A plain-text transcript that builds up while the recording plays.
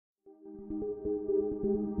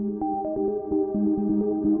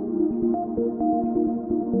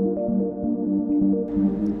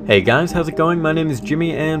Hey guys, how's it going? My name is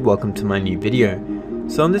Jimmy and welcome to my new video.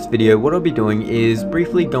 So in this video, what I'll be doing is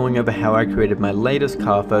briefly going over how I created my latest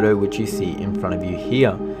car photo, which you see in front of you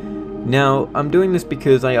here. Now, I'm doing this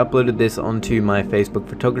because I uploaded this onto my Facebook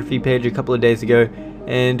photography page a couple of days ago,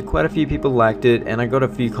 and quite a few people liked it, and I got a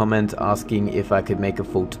few comments asking if I could make a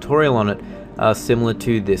full tutorial on it, similar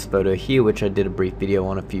to this photo here, which I did a brief video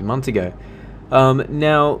on a few months ago.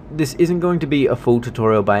 Now, this isn't going to be a full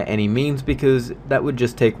tutorial by any means because that would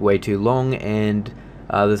just take way too long, and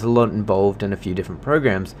there's a lot involved in a few different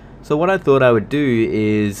programs. So what I thought I would do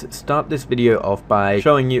is start this video off by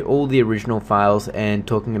showing you all the original files and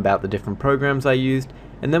talking about the different programs I used,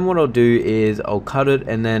 and then what I'll do is I'll cut it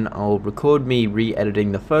and then I'll record me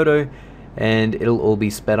re-editing the photo, and it'll all be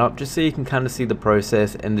sped up just so you can kind of see the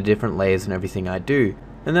process and the different layers and everything I do.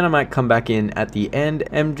 And then I might come back in at the end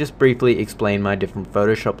and just briefly explain my different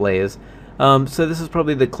Photoshop layers. So this is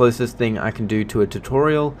probably the closest thing I can do to a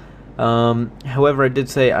tutorial. However, I did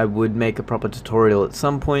say I would make a proper tutorial at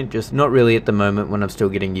some point, just not really at the moment when I'm still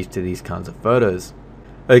getting used to these kinds of photos.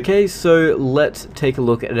 Okay, so let's take a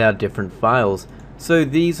look at our different files. So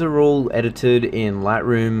these are all edited in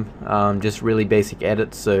Lightroom, just really basic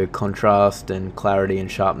edits, so contrast and clarity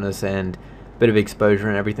and sharpness and a bit of exposure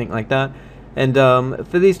and everything like that. And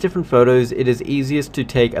for these different photos, it is easiest to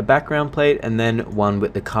take a background plate and then one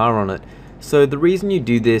with the car on it. So the reason you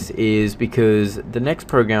do this is because the next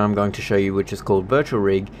program I'm going to show you, which is called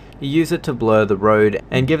VirtualRig, you use it to blur the road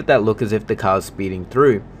and give it that look as if the car is speeding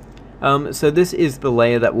through. So this is the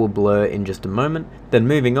layer that will blur in just a moment. Then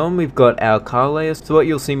moving on, we've got our car layer. So what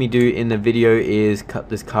you'll see me do in the video is cut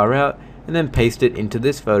this car out and then paste it into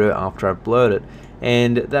this photo after I've blurred it.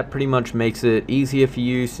 And that pretty much makes it easier for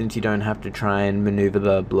you since you don't have to try and maneuver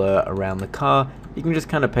the blur around the car. You can just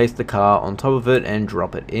kind of paste the car on top of it and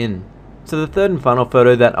drop it in. So the third and final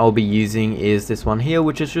photo that I'll be using is this one here,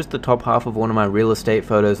 which is just the top half of one of my real estate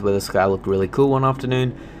photos where the sky looked really cool one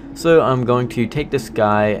afternoon. So I'm going to take the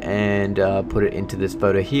sky and put it into this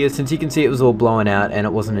photo here, since you can see it was all blown out and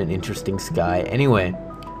it wasn't an interesting sky anyway.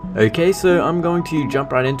 Okay, so I'm going to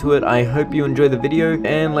jump right into it. I hope you enjoy the video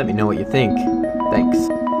and let me know what you think. Thanks.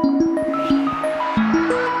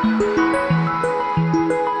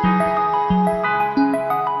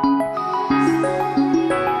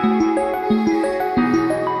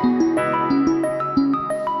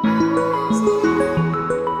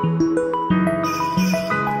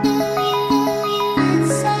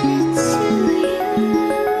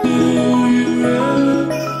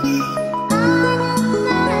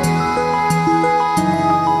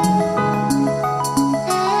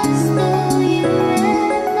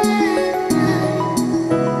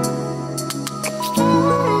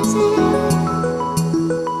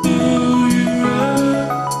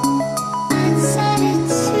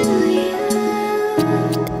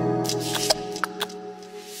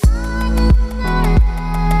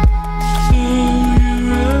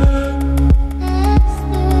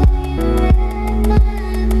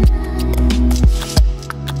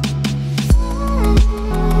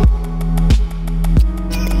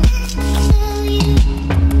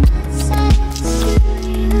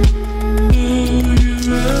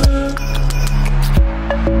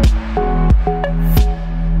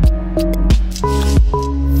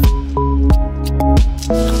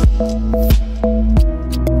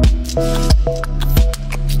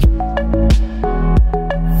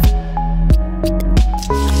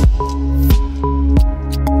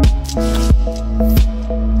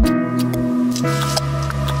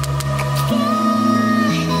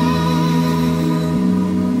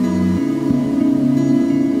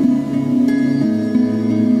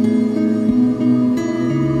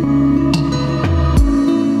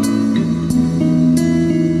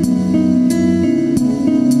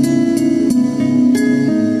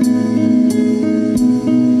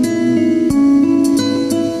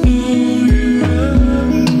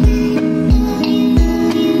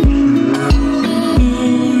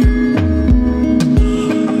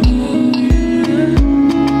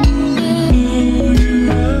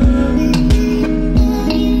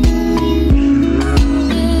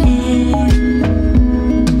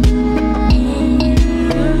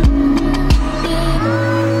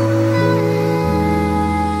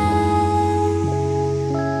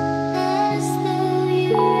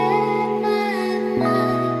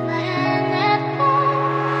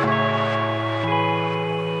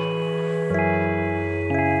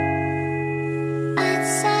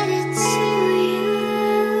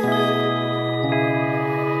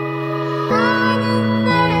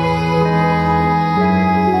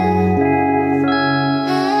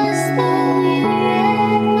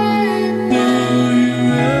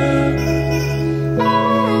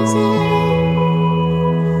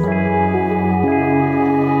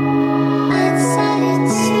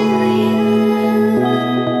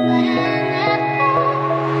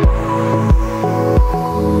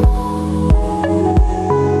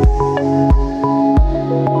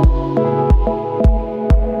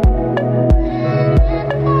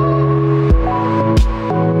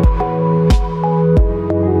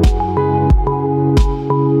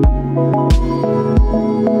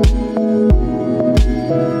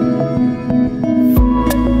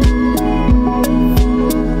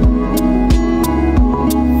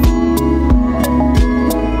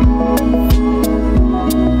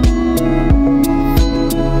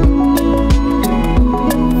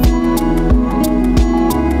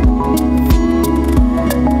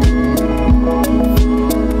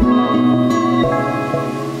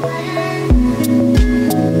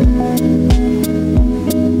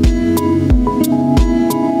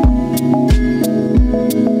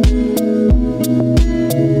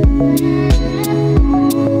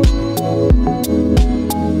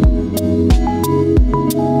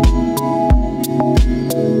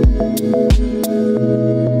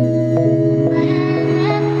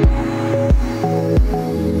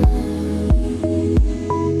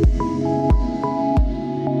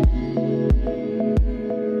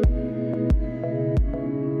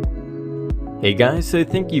 Hey guys, so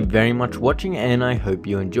thank you very much for watching and I hope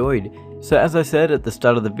you enjoyed. So as I said at the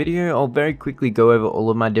start of the video, I'll very quickly go over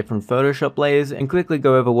all of my different Photoshop layers and quickly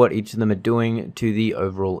go over what each of them are doing to the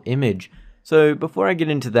overall image. So before I get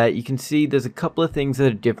into that, you can see there's a couple of things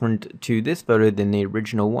that are different to this photo than the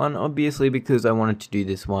original one, obviously because I wanted to do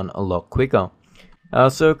this one a lot quicker.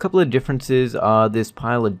 So a couple of differences are this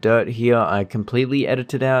pile of dirt here I completely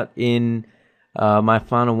edited out in my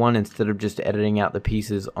final one instead of just editing out the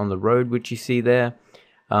pieces on the road which you see there.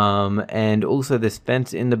 And also this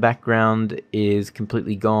fence in the background is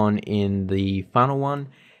completely gone in the final one,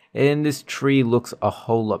 and this tree looks a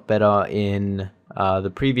whole lot better in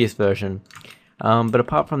the previous version. But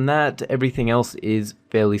apart from that, everything else is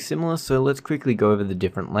fairly similar, so let's quickly go over the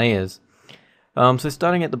different layers. So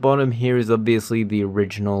starting at the bottom, here is obviously the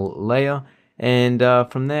original layer, and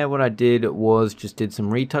from there what I did was just did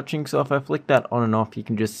some retouching. So if I flick that on and off, you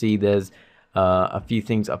can just see there's a few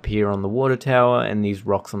things up here on the water tower and these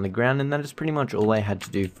rocks on the ground, and that is pretty much all I had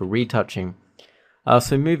to do for retouching.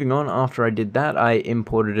 So moving on, after I did that, I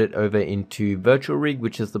imported it over into VirtualRig,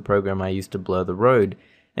 which is the program I used to blur the road,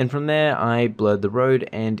 and from there I blurred the road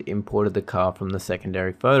and imported the car from the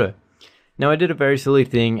secondary photo. Now I did a very silly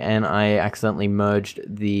thing and I accidentally merged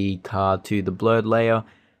the car to the blurred layer,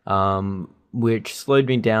 which slowed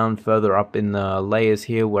me down further up in the layers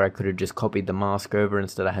here where I could have just copied the mask over.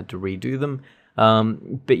 Instead I had to redo them.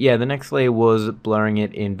 But yeah, the next layer was blurring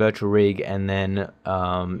it in VirtualRig and then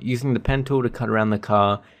using the pen tool to cut around the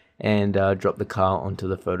car and drop the car onto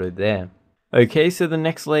the photo there. Okay, so the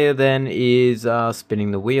next layer then is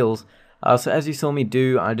spinning the wheels. So as you saw me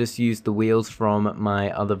do, I just used the wheels from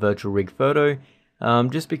my other VirtualRig photo,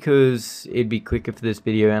 just because it'd be quicker for this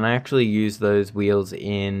video, and I actually used those wheels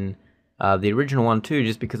in the original one too,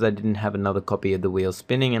 just because I didn't have another copy of the wheels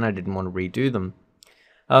spinning and I didn't want to redo them.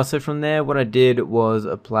 So from there what I did was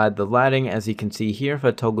applied the lighting, as you can see here if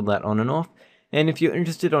I toggle that on and off. And if you're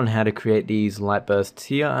interested on how to create these light bursts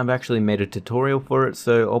here, I've actually made a tutorial for it,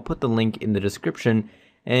 so I'll put the link in the description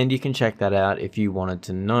and you can check that out if you wanted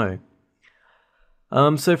to know.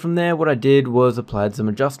 So from there what I did was applied some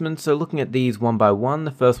adjustments. So looking at these one by one,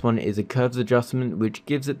 the first one is a curves adjustment, which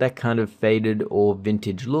gives it that kind of faded or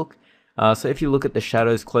vintage look. So if you look at the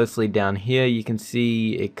shadows closely down here, you can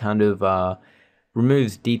see it kind of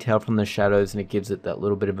removes detail from the shadows and it gives it that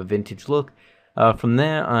little bit of a vintage look. From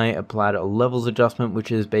there I applied a levels adjustment, which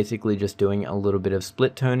is basically just doing a little bit of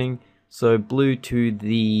split toning. So blue to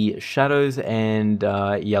the shadows and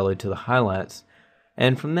yellow to the highlights.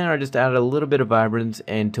 And from there I just added a little bit of vibrance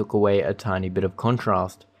and took away a tiny bit of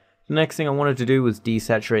contrast. The next thing I wanted to do was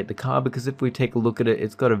desaturate the car, because if we take a look at it,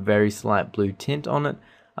 it's got a very slight blue tint on it.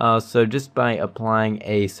 So just by applying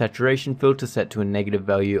a saturation filter set to a negative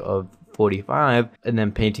value of 45 and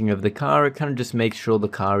then painting over the car, it kind of just makes sure the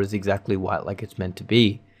car is exactly white like it's meant to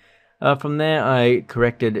be. From there I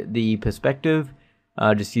corrected the perspective,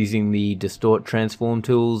 just using the distort transform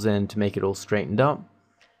tools and to make it all straightened up.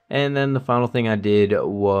 And then the final thing I did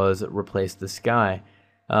was replace the sky.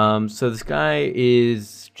 So the sky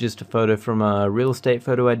is just a photo from a real estate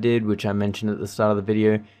photo I did, which I mentioned at the start of the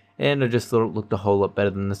video, and I just thought it looked a whole lot better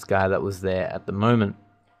than the sky that was there at the moment.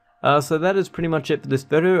 So that is pretty much it for this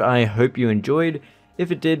photo. I hope you enjoyed.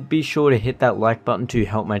 If it did, be sure to hit that like button to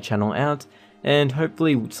help my channel out, and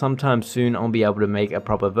hopefully sometime soon I'll be able to make a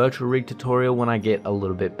proper VirtualRig tutorial when I get a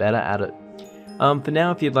little bit better at it. For now,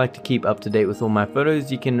 if you'd like to keep up to date with all my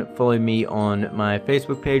photos, you can follow me on my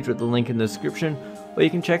Facebook page with the link in the description, or you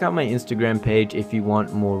can check out my Instagram page if you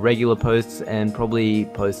want more regular posts and probably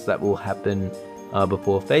posts that will happen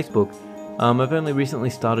before Facebook. I've only recently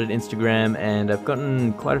started Instagram and I've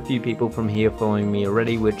gotten quite a few people from here following me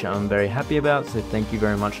already, which I'm very happy about, so thank you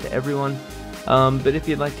very much to everyone. But if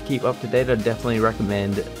you'd like to keep up to date, I'd definitely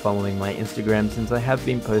recommend following my Instagram, since I have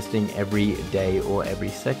been posting every day or every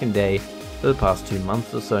second day for the past 2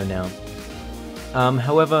 months or so now.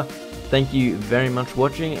 However, thank you very much for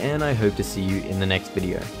watching and I hope to see you in the next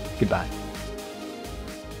video. Goodbye.